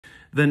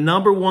The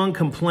number one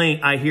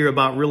complaint I hear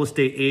about real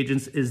estate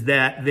agents is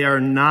that they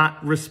are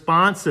not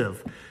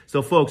responsive.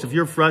 So folks, if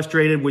you're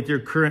frustrated with your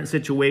current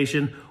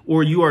situation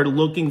or you are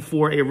looking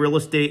for a real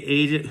estate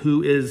agent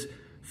who is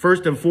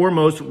first and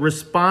foremost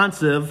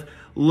responsive,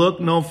 look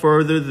no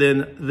further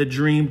than the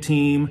Dream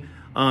Team.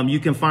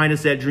 You can find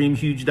us at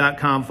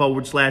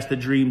dreamhuge.com/the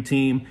Dream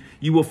Team.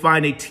 You will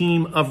find a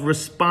team of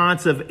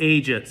responsive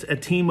agents, a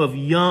team of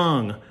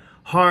young,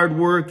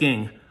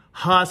 hardworking,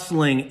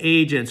 hustling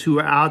agents who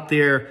are out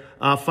there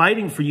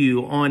fighting for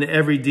you on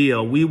every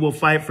deal. We will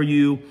fight for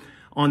you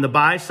on the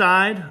buy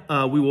side.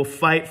 We will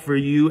fight for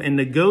you and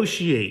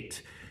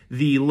negotiate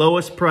the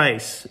lowest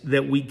price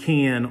that we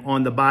can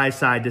on the buy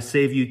side to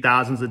save you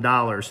thousands of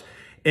dollars.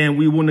 And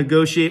we will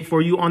negotiate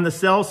for you on the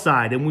sell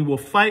side, and we will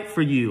fight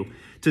for you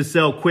to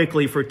sell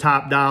quickly for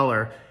top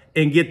dollar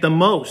and get the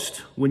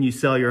most when you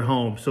sell your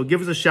home. So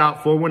give us a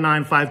shout,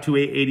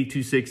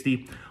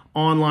 419-528-8260,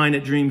 online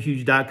at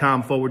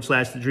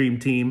dreamhuge.com/the Dream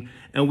Team.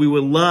 And we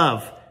would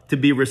love to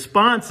be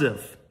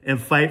responsive and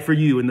fight for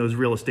you in those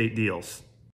real estate deals.